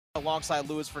alongside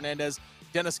Louis Fernandez.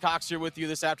 Dennis Cox here with you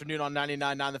this afternoon on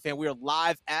 99.9 The Fan. We are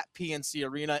live at PNC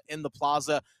Arena in the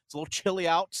Plaza. It's a little chilly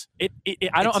out.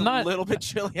 I'm not a little bit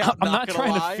chilly out. I'm not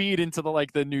trying to feed into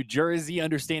the New Jersey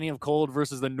understanding of cold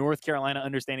versus the North Carolina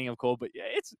understanding of cold, but yeah,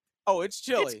 it's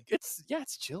chilly.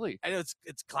 It's chilly. I know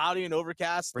it's cloudy and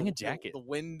overcast. Bring a jacket. The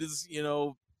wind is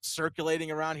circulating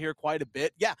around here quite a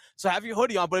bit. Yeah, so have your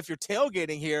hoodie on. But if you're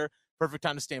tailgating here, perfect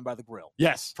time to stand by the grill.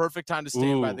 Yes. Perfect time to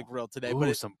stand by the grill today.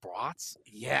 But some brats.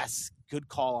 Yes. Good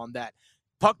call on that.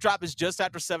 Puck drop is just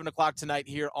after 7 o'clock tonight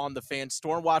here on The Fan.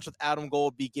 Storm Watch with Adam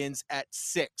Gold begins at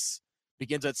 6.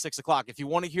 Begins at 6 o'clock. If you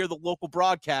want to hear the local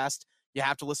broadcast, you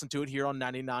have to listen to it here on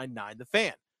 99.9 The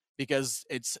Fan because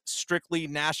it's strictly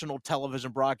national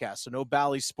television broadcast. So no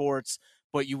Bally Sports,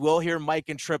 but you will hear Mike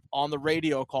and Tripp on the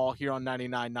radio call here on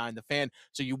 99.9 The Fan.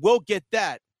 So you will get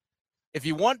that. If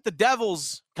you want the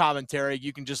Devils commentary,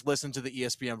 you can just listen to the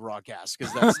ESPN broadcast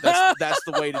because that's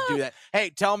the way to do that. Hey,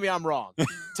 tell me I'm wrong.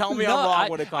 Tell me I'm wrong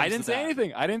when it comes to that. I didn't say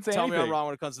anything. Tell me I'm wrong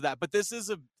when it comes to that. But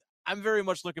I'm very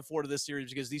much looking forward to this series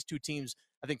because these two teams,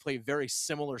 I think, play a very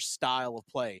similar style of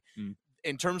play.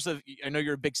 In terms of, I know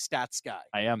you're a big stats guy.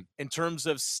 I am. In terms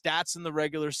of stats in the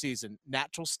regular season,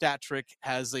 Natural Stat Trick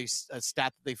has a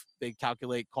stat that they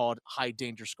calculate called high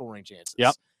danger scoring chances.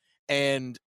 Yep.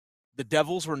 And the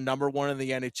Devils were number 1 in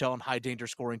the NHL in high danger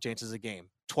scoring chances a game,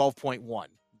 12.1.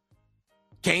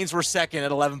 Canes were second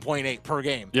at 11.8 per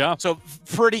game. Yeah. So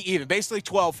pretty even, basically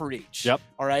 12 for each. Yep.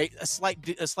 All right. A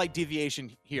slight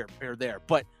deviation here or there.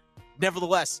 But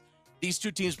nevertheless, these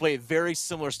two teams play a very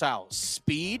similar style.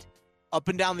 Speed, up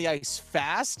and down the ice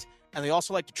fast, and they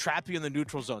also like to trap you in the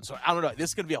neutral zone. So I don't know. This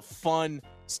is going to be a fun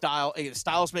style.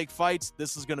 Styles make fights.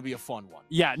 This is going to be a fun one.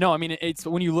 Yeah, no, I mean, it's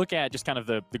when you look at just kind of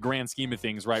the grand scheme of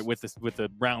things, right, with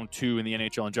the round 2 in the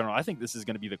NHL in general, I think this is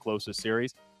going to be the closest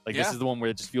series. This is the one where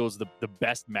it just feels the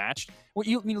best matched. Well,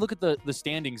 look at the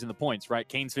standings and the points, right?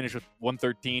 Canes finished with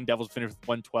 113, Devils finished with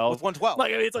 112. With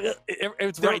 112.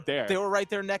 It's right there. They were right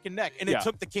there neck and neck. And it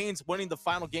took the Canes winning the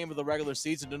final game of the regular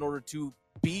season in order to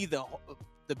be the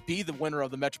winner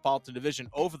of the Metropolitan Division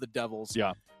over the Devils.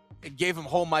 Yeah. It gave them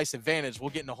home ice advantage. We'll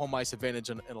get into home ice advantage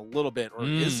in a little bit. Or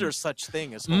is there such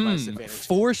thing as home ice advantage?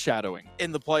 Foreshadowing.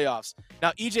 In the playoffs.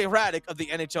 Now, EJ Hradek of the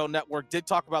NHL Network did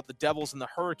talk about the Devils and the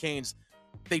Hurricanes.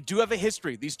 They do have a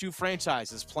history, these two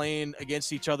franchises, playing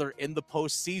against each other in the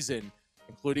postseason,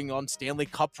 including on Stanley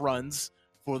Cup runs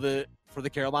for the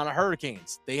Carolina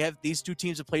Hurricanes. These two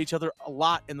teams have played each other a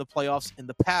lot in the playoffs in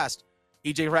the past.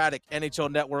 EJ Hradek,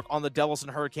 NHL Network, on the Devils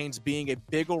and Hurricanes being a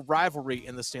bigger rivalry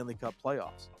in the Stanley Cup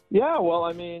playoffs. Yeah, well,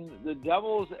 I mean, the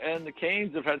Devils and the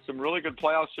Canes have had some really good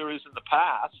playoff series in the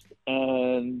past,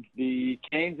 and the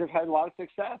Canes have had a lot of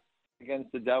success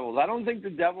against the Devils. I don't think the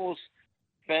Devils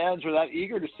fans are that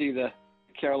eager to see the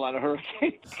Carolina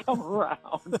Hurricanes come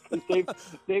around because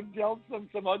they've dealt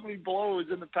some ugly blows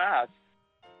in the past.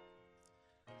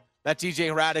 That's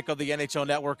EJ Hradek of the NHL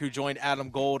Network who joined Adam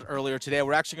Gold earlier today.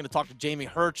 We're actually going to talk to Jamie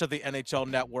Hirsch of the NHL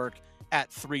Network at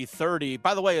 3:30.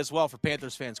 By the way, as well, for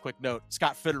Panthers fans, quick note,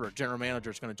 Scott Fitterer, general manager,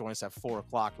 is going to join us at 4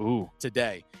 o'clock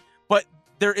today. But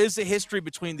there is a history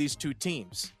between these two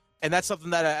teams, and that's something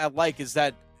that I like is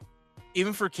that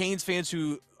even for Canes fans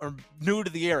who are new to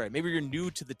the area, maybe you're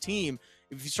new to the team,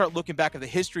 if you start looking back at the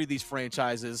history of these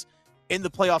franchises in the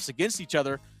playoffs against each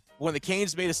other, when the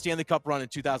Canes made a Stanley Cup run in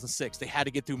 2006, they had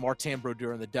to get through Martin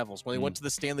Brodeur and the Devils. When they went to the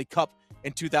Stanley Cup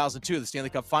in 2002, the Stanley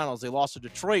Cup Finals, they lost to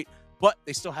Detroit, but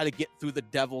they still had to get through the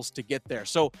Devils to get there.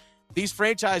 So these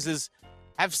franchises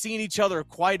have seen each other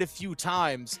quite a few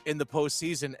times in the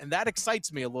postseason, and that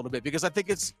excites me a little bit because I think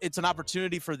it's an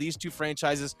opportunity for these two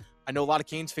franchises. I know a lot of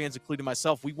Canes fans, including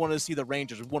myself, we wanted to see the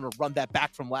Rangers. We want to run that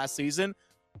back from last season,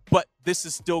 but this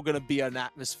is still going to be an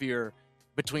atmosphere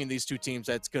between these two teams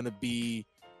that's going to be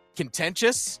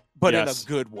contentious, but in a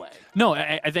good way. No,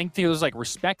 I think there's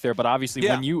respect there, but obviously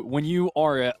when you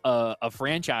are a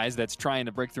franchise that's trying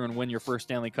to break through and win your first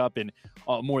Stanley Cup in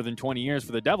more than 20 years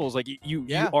for the Devils, you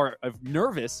are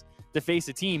nervous to face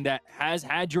a team that has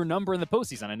had your number in the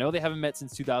postseason. I know they haven't met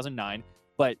since 2009,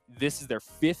 but this is their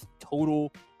 5th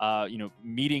total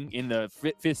meeting in the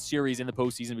 5th series in the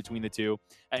postseason between the two,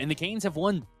 and the Canes have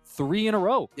won 3 in a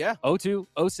row. 02,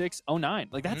 06, 09.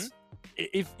 That's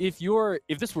if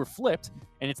this were flipped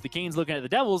and it's the Canes looking at the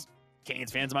Devils,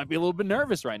 Canes fans might be a little bit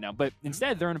nervous right now. But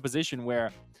instead, they're in a position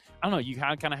where, I don't know, you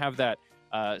kind of have that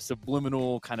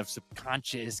subliminal, kind of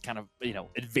subconscious kind of,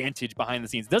 advantage behind the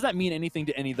scenes. Does that mean anything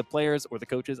to any of the players or the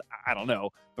coaches? I don't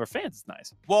know. But for fans, it's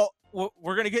nice. Well,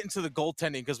 we're going to get into the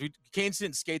goaltending because Canes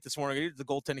didn't skate this morning. We're going to get to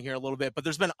the goaltending here a little bit. But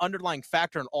there's been an underlying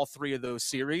factor in all 3 of those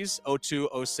series, 02,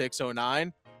 06,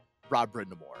 09. Rod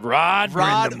Brind'Amour. Rod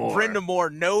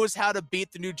Brind'Amour knows how to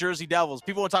beat the New Jersey Devils.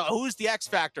 People want to talk about who's the X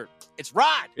factor. It's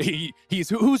Rod. He's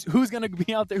who's going to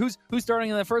be out there? Who's starting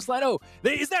in that first line? Oh,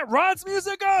 is that Rod's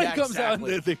music? Oh, Yeah, he comes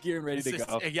exactly. out in the gear and ready to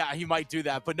go. Yeah, he might do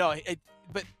that, but no.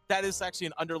 But that is actually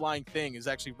an underlying thing. Is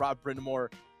actually Rod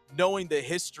Brind'Amour knowing the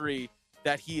history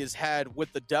that he has had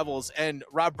with the Devils, and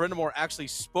Rod Brind'Amour actually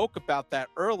spoke about that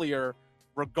earlier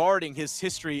regarding his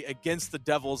history against the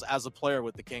Devils as a player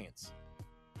with the Canes.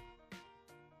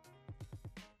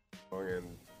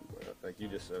 And like you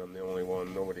just said, I'm the only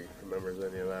one. Nobody remembers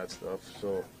any of that stuff.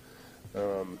 So,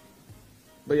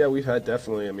 but yeah, we've had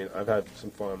definitely. I mean, I've had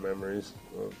some fond memories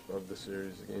of the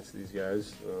series against these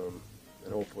guys,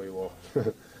 and hopefully we'll,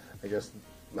 I guess,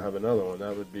 have another one.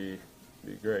 That would be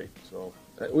great. So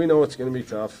we know it's going to be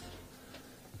tough,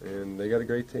 and they got a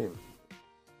great team.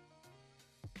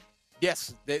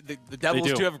 Yes, the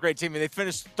Devils do have a great team. And they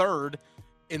finished third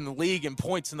in the league in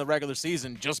points in the regular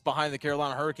season, just behind the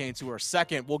Carolina Hurricanes, who are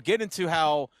second. We'll get into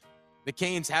how the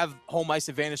Canes have home ice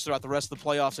advantage throughout the rest of the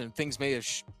playoffs, and things may have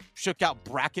shook out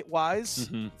bracket-wise,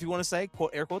 if you want to say,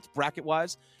 quote, air quotes,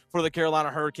 bracket-wise, for the Carolina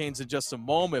Hurricanes in just a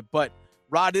moment. But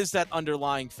Rod is that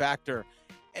underlying factor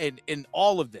in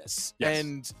all of this. Yes.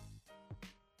 And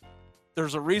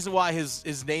there's a reason why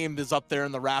his name is up there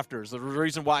in the rafters. There's a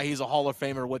reason why he's a Hall of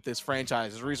Famer with this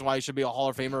franchise. There's a reason why he should be a Hall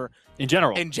of Famer in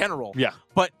general. Yeah.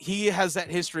 But he has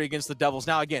that history against the Devils.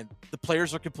 Now, again, the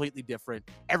players are completely different.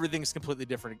 Everything's completely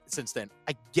different since then.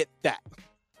 I get that.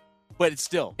 But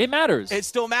it matters. It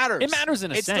still matters. It matters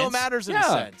in a sense. It still matters in a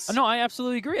sense. No, I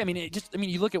absolutely agree. I mean,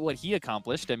 you look at what he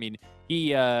accomplished. I mean,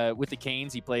 he with the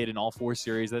Canes, he played in all 4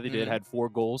 series that they did, had 4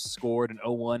 goals scored, and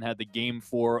 0-1 had the Game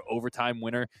 4 overtime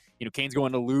winner. You know, Canes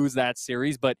going to lose that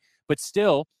series, but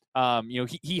still, you know,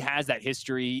 he has that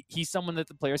history. He's someone that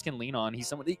the players can lean on. He's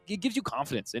someone it gives you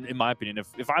confidence, in my opinion.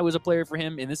 If I was a player for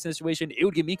him in this situation, it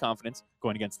would give me confidence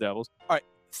going against the Devils. All right,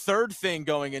 third thing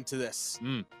going into this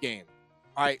game.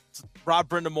 All right, Rod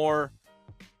Brind'Amour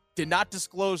did not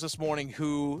disclose this morning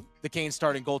who the Canes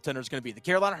starting goaltender is going to be. The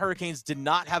Carolina Hurricanes did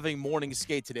not have a morning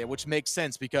skate today, which makes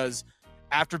sense because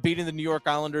after beating the New York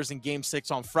Islanders in Game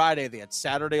 6 on Friday, they had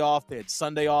Saturday off, they had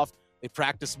Sunday off, they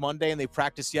practiced Monday, and they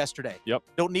practiced yesterday. Yep.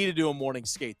 Don't need to do a morning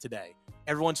skate today.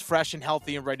 Everyone's fresh and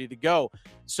healthy and ready to go.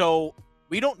 So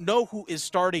we don't know who is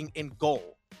starting in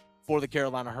goal for the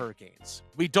Carolina Hurricanes.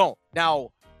 We don't.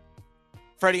 Now,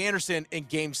 Freddie Anderson in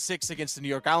Game 6 against the New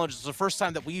York Islanders. It's the first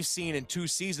time that we've seen in 2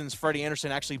 seasons Freddie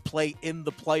Anderson actually play in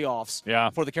the playoffs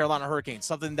for the Carolina Hurricanes,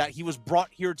 something that he was brought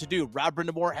here to do. Rod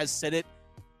Brind'Amour has said it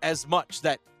as much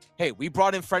that, hey, we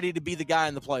brought in Freddie to be the guy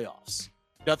in the playoffs.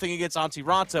 Nothing against Antti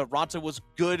Raanta. Raanta was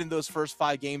good in those first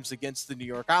 5 games against the New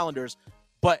York Islanders,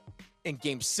 but in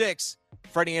Game 6,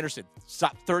 Freddie Anderson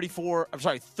shot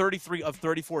 33 of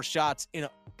 34 shots in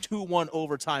a 2-1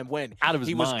 overtime win. Out of his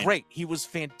mind. He was great. He was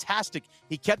fantastic.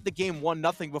 He kept the game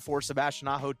 1-0 before Sebastian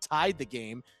Aho tied the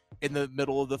game in the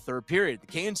middle of the third period. The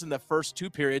Canes in the first 2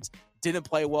 periods didn't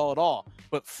play well at all,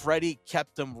 but Freddie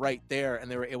kept them right there, and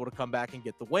they were able to come back and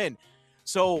get the win.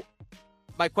 So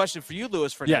my question for you,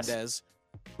 Luis Fernandez,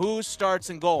 who starts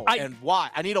in goal and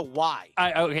why? I need a why.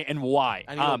 Okay, and why?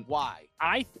 I need a why.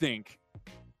 I think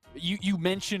you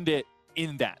mentioned it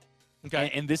in that. Okay.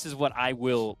 And this is what I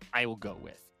will go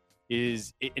with.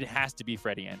 Is it has to be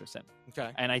Freddie Anderson.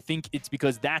 Okay. And I think it's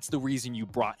because that's the reason you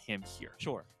brought him here.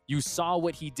 Sure. You saw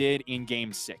what he did in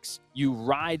Game 6. You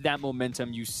ride that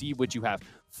momentum. You see what you have.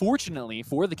 Fortunately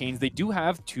for the Canes, they do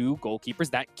have 2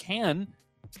 goalkeepers that can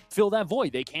fill that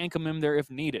void. They can come in there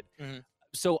if needed. Mm-hmm.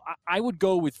 So I would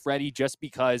go with Freddie just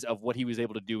because of what he was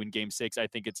able to do in Game 6. I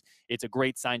think it's a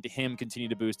great sign to him, continue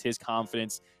to boost his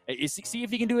confidence. See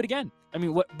if he can do it again. I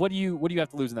mean, what do you have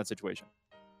to lose in that situation?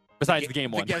 Besides the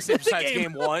Game 1.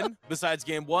 Besides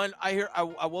Game 1,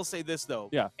 I will say this, though.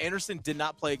 Yeah. Anderson did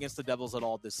not play against the Devils at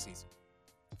all this season.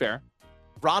 Fair.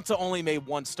 Raanta only made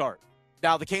 1 start.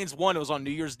 Now, the Canes won. It was on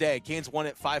New Year's Day. Canes won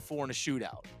at 5-4 in a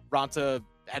shootout. Raanta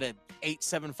had an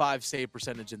 .875 save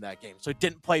percentage in that game, so he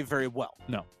didn't play very well.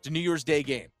 No. It's a New Year's Day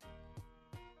game.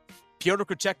 Pyotr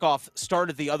Kochetkov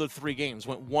started the other 3 games,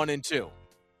 went 1 and 2.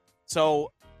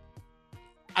 So,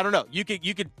 I don't know. You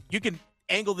can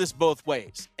angle this both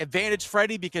ways. Advantage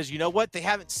Freddie because you know what? They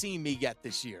haven't seen me yet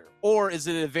this year. Or is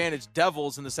it an advantage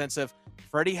Devils in the sense of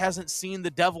Freddie hasn't seen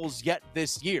the Devils yet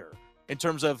this year in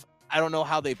terms of I don't know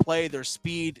how they play, their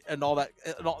speed and all that.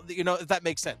 You know, if that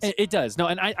makes sense. It does. No,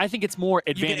 and I think it's more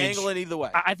advantage. You can angle it either way.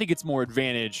 I think it's more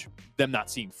advantage them not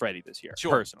seeing Freddie this year,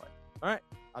 personally. All right.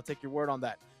 I'll take your word on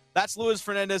that. That's Luis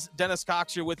Fernandez. Dennis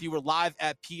Cox here with you. We're live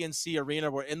at PNC Arena.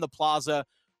 We're in the plaza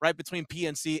right between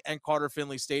PNC and Carter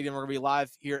Finley Stadium. We're going to be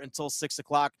live here until 6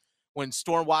 o'clock. when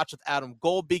Storm Watch with Adam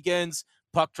Gold begins.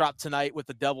 Puck drop tonight with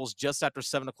the Devils just after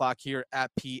 7 o'clock here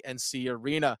at PNC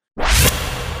Arena.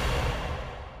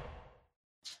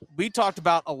 We talked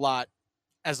about a lot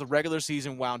as the regular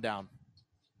season wound down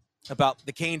about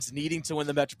the Canes needing to win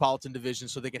the Metropolitan Division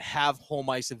so they could have home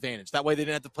ice advantage. That way they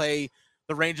didn't have to play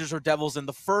the Rangers or Devils in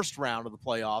the first round of the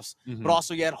playoffs, but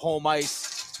also you had home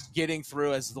ice getting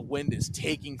through as the wind is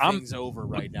taking things over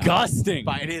right now. Gusting.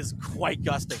 But it is quite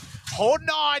gusting. Holding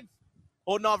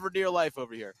on for dear life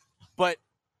over here. But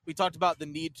we talked about the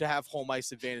need to have home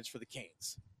ice advantage for the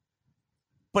Canes.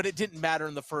 But it didn't matter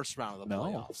in the first round of the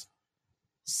playoffs.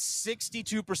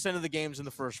 62% of the games in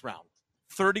the first round,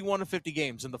 31 of 50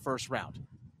 games in the first round,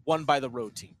 won by the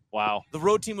road team. Wow. The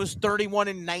road team was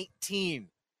 31-19.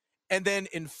 And then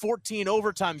in 14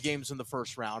 overtime games in the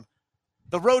first round,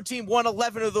 the road team won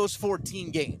 11 of those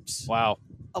 14 games. Wow.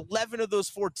 11 of those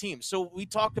 14. So we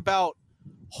talked about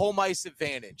home ice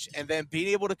advantage and then being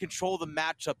able to control the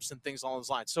matchups and things along those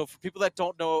lines. So for people that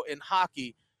don't know, in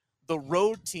hockey, the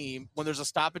road team, when there's a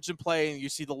stoppage in play and you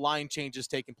see the line changes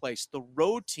taking place, the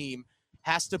road team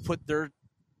has to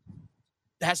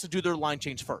do their line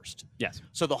change first. Yes.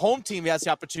 So the home team has the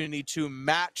opportunity to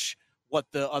match what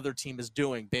the other team is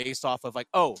doing based off of, like,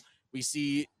 oh, we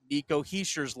see Nico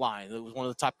Heischer's line. That was one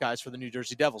of the top guys for the New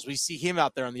Jersey Devils. We see him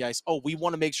out there on the ice. Oh, we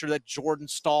want to make sure that Jordan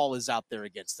Stahl is out there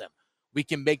against them. We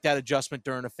can make that adjustment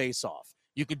during a face-off.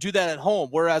 You can do that at home,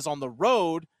 whereas on the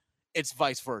road, it's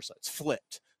vice versa. It's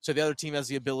flipped. So the other team has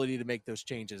the ability to make those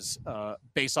changes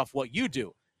based off what you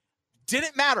do.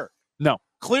 Didn't matter. No.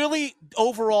 Clearly,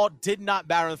 overall, did not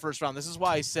matter in the first round. This is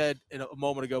why I said a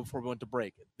moment ago before we went to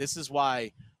break. This is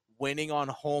why winning on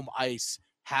home ice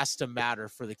has to matter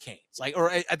for the Canes. I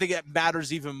think it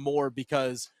matters even more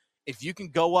because if you can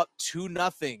go up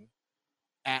 2-0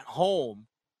 at home,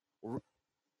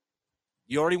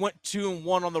 you already went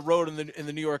 2-1 on the road in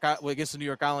the New York against the New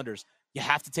York Islanders. You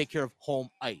have to take care of home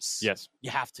ice. Yes.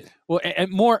 You have to. Well,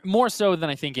 and more so than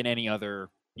I think in any other,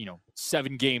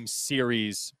 7-game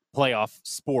series playoff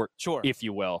sport, if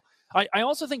you will. I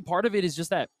also think part of it is just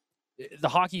that the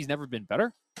hockey's never been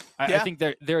better. I think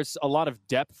there's a lot of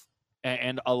depth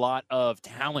and a lot of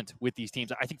talent with these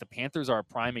teams. I think the Panthers are a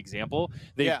prime example.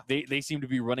 They seem to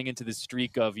be running into this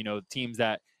streak of, teams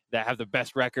that have the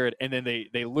best record, and then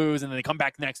they lose, and then they come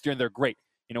back next year and they're great.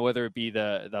 Whether it be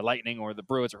the Lightning or the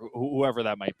Bruins or whoever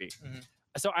that might be. Mm-hmm.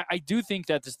 So I do think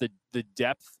that just the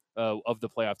depth of the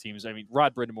playoff teams. I mean,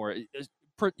 Rod Brindamore,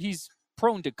 he's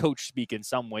prone to coach speak in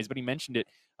some ways, but he mentioned it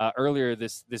earlier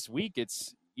this week.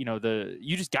 It's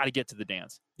you just got to get to the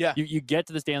dance. Yeah, you get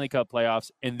to the Stanley Cup playoffs,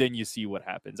 and then you see what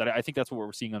happens. I think that's what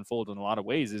we're seeing unfold in a lot of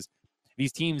ways. Is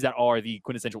these teams that are the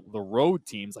quintessential the road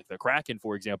teams, like the Kraken,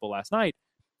 for example, last night,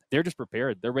 they're just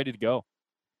prepared. They're ready to go.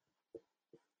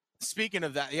 Speaking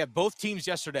of that, both teams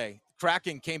yesterday,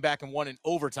 Kraken came back and won in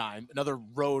overtime, another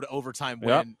road overtime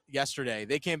win yesterday.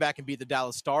 They came back and beat the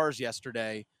Dallas Stars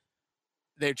yesterday.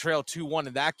 They trailed 2-1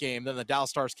 in that game. Then the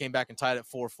Dallas Stars came back and tied it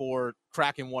 4-4.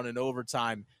 Kraken won in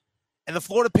overtime. And the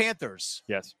Florida Panthers.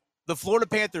 Yes. The Florida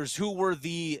Panthers, who were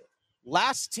the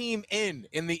last team in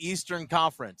the Eastern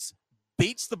Conference,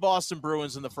 beats the Boston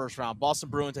Bruins in the first round. Boston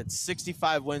Bruins had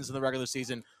 65 wins in the regular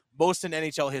season, most in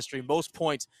NHL history, most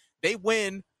points. They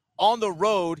win on the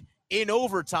road in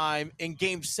overtime in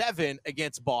Game 7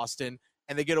 against Boston,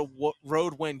 and they get a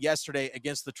road win yesterday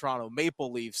against the Toronto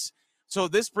Maple Leafs. So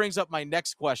this brings up my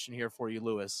next question here for you,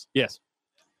 Lewis. Yes.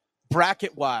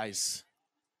 Bracket-wise,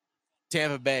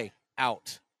 Tampa Bay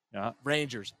out.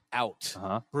 Rangers out.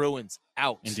 Bruins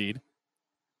out. Indeed.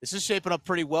 This is shaping up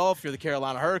pretty well if you're the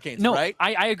Carolina Hurricanes, no, right?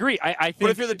 I agree. I think, but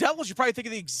if you're the Devils, you're probably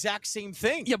thinking the exact same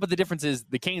thing. Yeah, but the difference is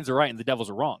the Canes are right and the Devils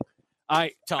are wrong.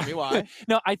 Tell me why.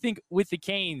 No, I think with the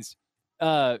Canes,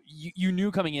 you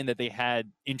knew coming in that they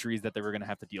had injuries that they were going to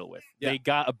have to deal with. Yeah. They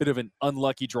got a bit of an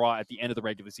unlucky draw at the end of the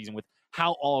regular season with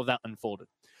how all of that unfolded.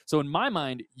 So in my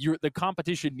mind, the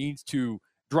competition needs to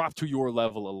drop to your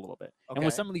level a little bit. Okay. And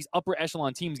with some of these upper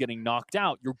echelon teams getting knocked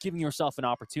out, you're giving yourself an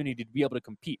opportunity to be able to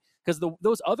compete. Because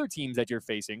those other teams that you're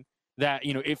facing, that,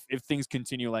 if things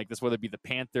continue like this, whether it be the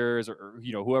Panthers or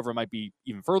whoever might be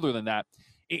even further than that,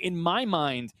 in my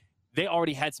mind, they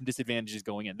already had some disadvantages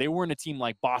going in. They weren't a team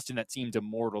like Boston that seemed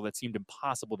immortal, that seemed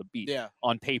impossible to beat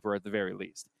on paper at the very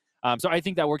least. So I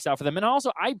think that works out for them. And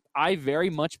also, I very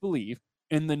much believe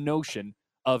in the notion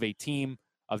of a team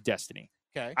of destiny.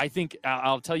 Okay. I think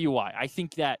I'll tell you why. I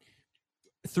think that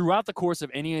throughout the course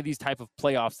of any of these type of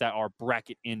playoffs that are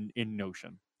bracket in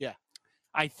notion. Yeah.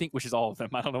 I think, which is all of them.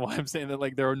 I don't know why I'm saying that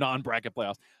like there are non-bracket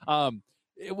playoffs.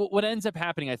 What ends up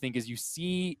happening, I think, is you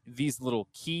see these little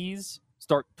keys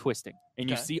start twisting and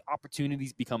you Okay. see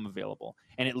opportunities become available,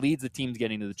 and it leads the teams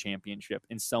getting to the championship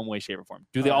in some way, shape, or form.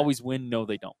 Do they always win? No,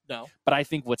 they don't. No. But I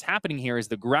think what's happening here is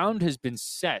the ground has been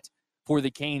set for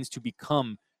the Canes to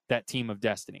become that team of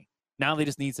destiny. Now they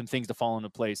just need some things to fall into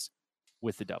place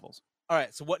with the Devils. All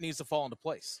right. So what needs to fall into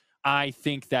place? I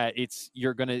think that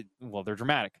they're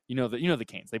dramatic. You know the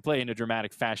Canes. They play in a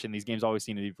dramatic fashion. These games always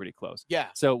seem to be pretty close. Yeah.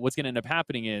 So what's going to end up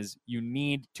happening is you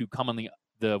need to come on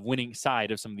the winning side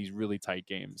of some of these really tight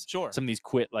games. Sure. Some of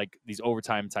these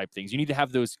overtime type things. You need to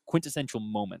have those quintessential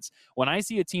moments. When I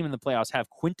see a team in the playoffs have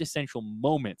quintessential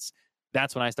moments,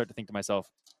 that's when I start to think to myself,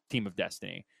 team of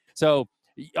destiny. So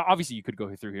obviously you could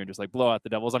go through here and just like blow out the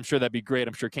Devils. I'm sure that'd be great.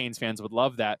 I'm sure Canes fans would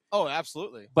love that. Oh,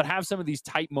 absolutely. But have some of these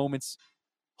tight moments,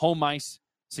 home ice,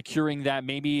 securing that.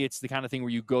 Maybe it's the kind of thing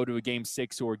where you go to a game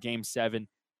 6 or game 7.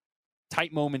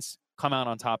 Tight moments, come out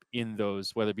on top in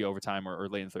those, whether it be overtime or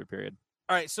late in the third period.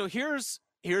 All right, so here's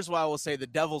why I will say the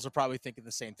Devils are probably thinking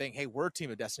the same thing. Hey, we're a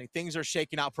team of destiny. Things are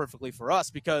shaking out perfectly for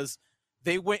us because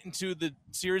they went into the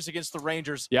series against the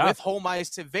Rangers with home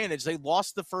ice advantage. They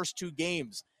lost the first 2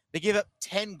 games. They gave up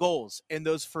 10 goals in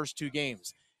those first 2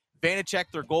 games.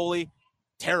 Vanacek, their goalie,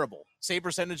 terrible. Save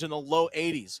percentage in the low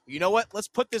 80s. You know what? Let's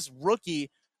put this rookie,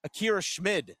 Akira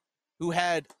Schmid, who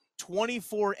had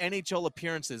 24 NHL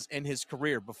appearances in his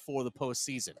career before the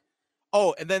postseason.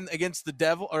 Oh, and then against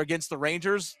the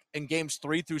Rangers in games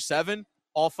 3 through 7,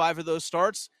 all 5 of those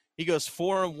starts, he goes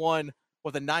 4-1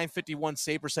 with a .951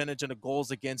 save percentage and a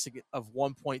goals against of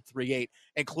 1.38,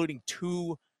 including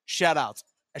 2 shutouts.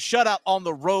 A shutout on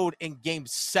the road in game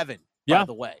 7, by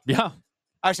the way. Yeah.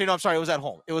 Actually, no, I'm sorry. It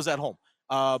was at home.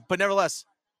 But nevertheless,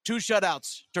 2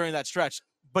 shutouts during that stretch.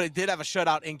 But it did have a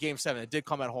shutout in game 7. It did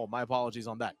come at home. My apologies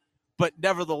on that. But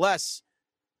nevertheless,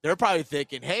 they're probably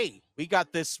thinking, hey, we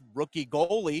got this rookie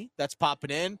goalie that's popping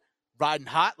in, riding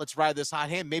hot. Let's ride this hot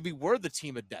hand. Maybe we're the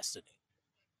team of destiny.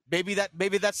 Maybe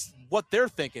that's what they're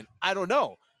thinking. I don't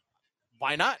know.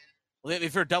 Why not? Well,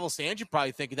 if you're a Devils fan, you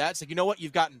probably think of that. It's like, you know what?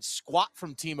 You've gotten squat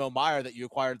from Timo Meier that you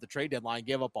acquired at the trade deadline,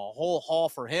 gave up a whole haul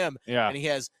for him, and he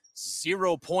has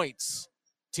 0 points.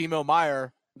 Timo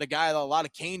Meier, the guy that a lot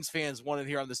of Canes fans wanted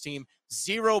here on this team,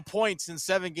 0 points in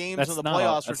 7 games in the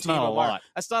playoffs for Timo Meier.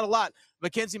 That's not a lot.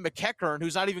 Mackenzie McEachern,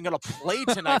 who's not even going to play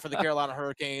tonight for the Carolina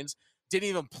Hurricanes, didn't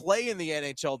even play in the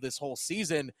NHL this whole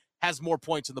season, has more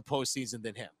points in the postseason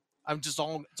than him. That's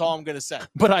all I'm going to say.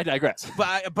 But I digress.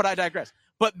 But I digress.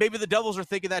 But maybe the Devils are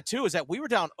thinking that too, is that we were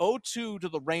down 0-2 to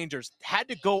the Rangers, had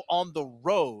to go on the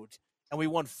road, and we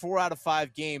won 4 out of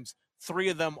 5 games, 3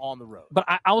 of them on the road. But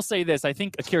I'll say this. I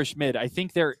think Akira Schmid,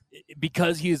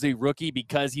 because he is a rookie,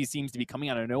 because he seems to be coming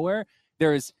out of nowhere,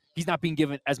 he's not being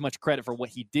given as much credit for what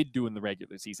he did do in the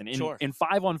regular season. In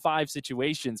 5-on-5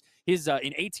 situations,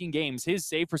 in 18 games, his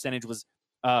save percentage was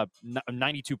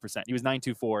 92%. He was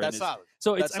 924. That's solid.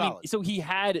 So That's solid. So he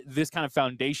had this kind of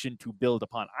foundation to build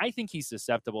upon. I think he's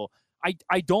susceptible.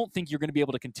 I don't think you're going to be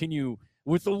able to continue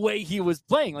with the way he was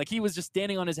playing. Like, he was just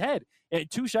standing on his head.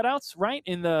 2 shutouts, right?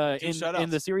 In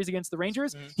the series against the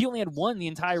Rangers, he only had 1 the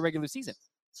entire regular season.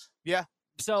 Yeah.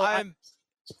 So I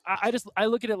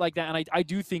look at it like that, and I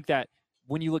do think that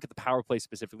when you look at the power play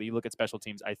specifically, you look at special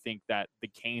teams, I think that the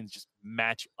Canes just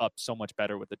match up so much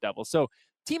better with the Devils. So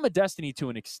team of destiny to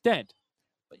an extent,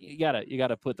 but you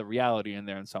gotta put the reality in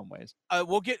there in some ways.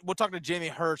 We'll talk to Jamie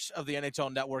Hirsch of the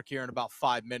NHL Network here in about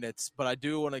 5 minutes, but I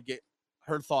do want to get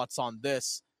her thoughts on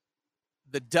this.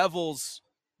 The Devils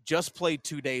just played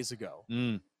 2 days ago.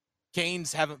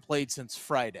 Canes haven't played since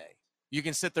Friday. You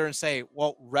can sit there and say,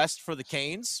 well, rest for the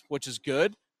Canes, which is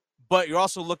good, but you're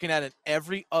also looking at an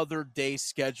every other day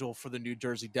schedule for the New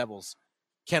Jersey Devils.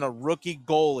 Can a rookie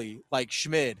goalie like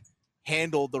Schmid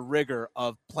handle the rigor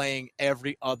of playing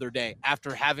every other day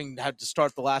after having had to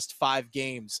start the last 5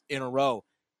 games in a row?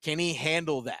 Can he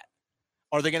handle that?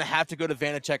 Are they going to have to go to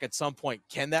Vanacek at some point?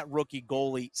 Can that rookie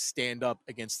goalie stand up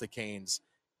against the Canes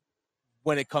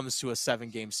when it comes to a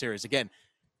 7-game series? Again,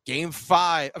 Game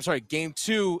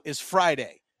 2 is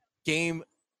Friday. Game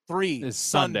 3 is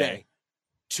Sunday.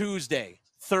 Tuesday,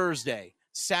 Thursday,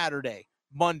 Saturday,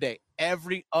 Monday,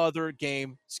 every other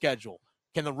game schedule.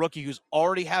 Can the rookie who's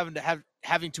already having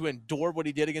to endure what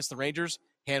he did against the Rangers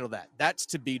handle that? That's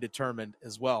to be determined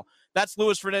as well. That's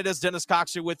Louis Fernandez, Dennis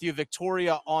Cox here with you.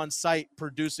 Victoria on site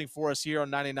producing for us here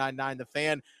on 99.9 The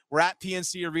Fan. We're at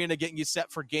PNC Arena getting you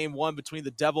set for Game 1 between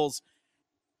the Devils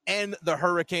and the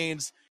Hurricanes.